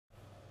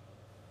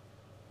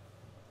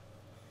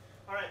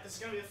Alright, this is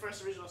going to be the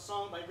first original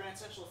song by Grand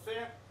Central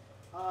Affair.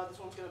 This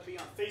one's going to be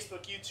on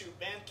Facebook, YouTube,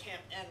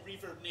 Bandcamp, and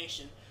Reverb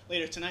Nation.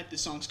 Later tonight,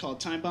 this song's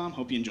called Time Bomb.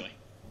 Hope you enjoy.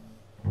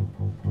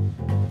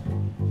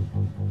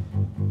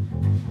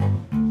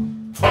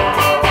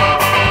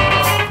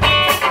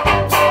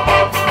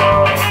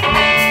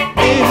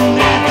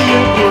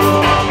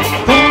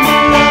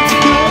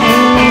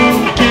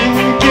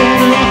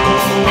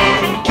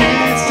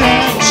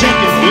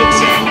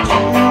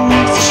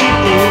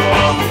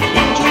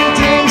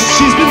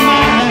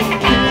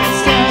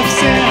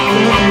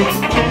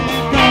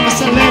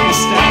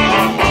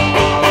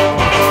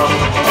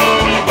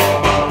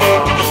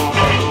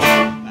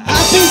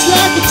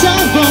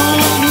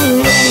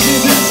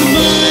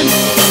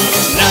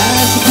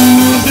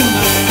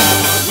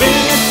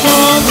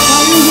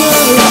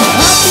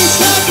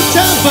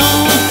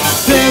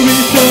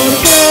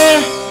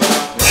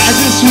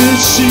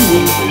 She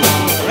will be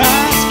her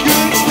eyes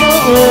could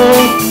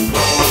explode.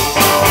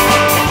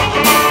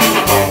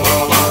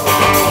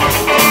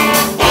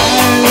 I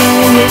know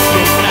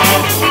looking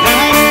out,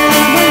 riding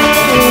on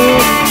the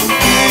road.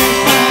 Can't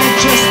find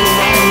just the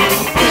right word.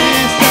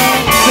 Can't stop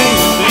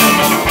saying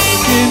them.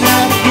 Looking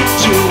at a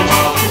picture,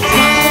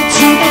 smiling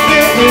to my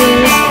face.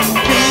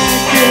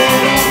 Can't get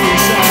off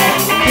inside.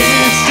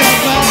 Can't stop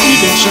by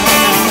even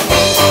trying.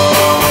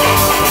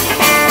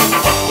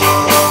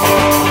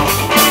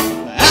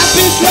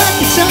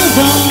 Time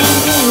bomb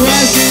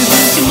rises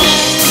into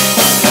mine.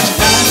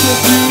 Tonight the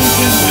blues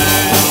in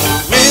mind.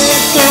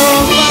 Wait for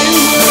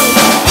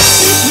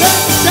fireworks. It's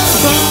like a time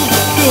bomb.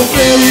 The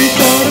very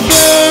thought of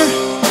her.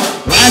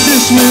 I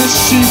just wish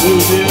she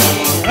was there.